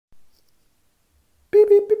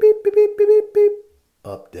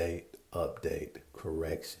Update, update,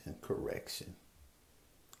 correction, correction.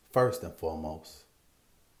 First and foremost,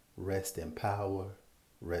 rest in power,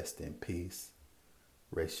 rest in peace.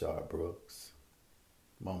 Rayshard Brooks.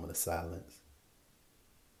 Moment of silence.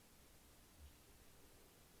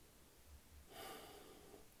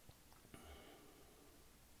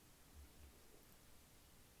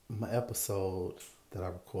 My episode that I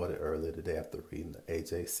recorded earlier today after reading the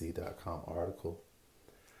AJC.com article,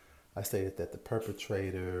 I stated that the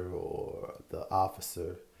perpetrator or the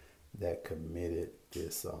officer that committed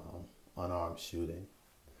this unarmed shooting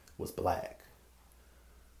was black.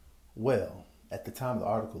 Well, at the time of the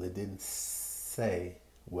article, it didn't say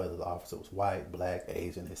whether the officer was white, black,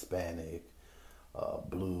 Asian, Hispanic,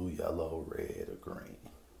 blue, yellow, red, or green.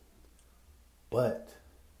 But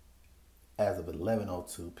as of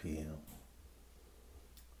 11:02 p.m.,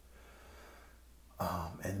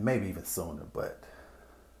 and maybe even sooner, but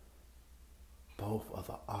both of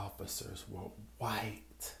the officers were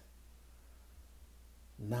white.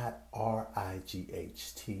 Not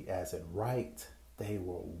R-I-G-H-T as in right. They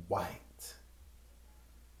were white.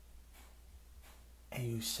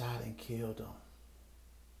 And you shot and killed them.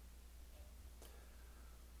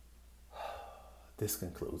 This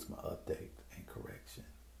concludes my update and correction.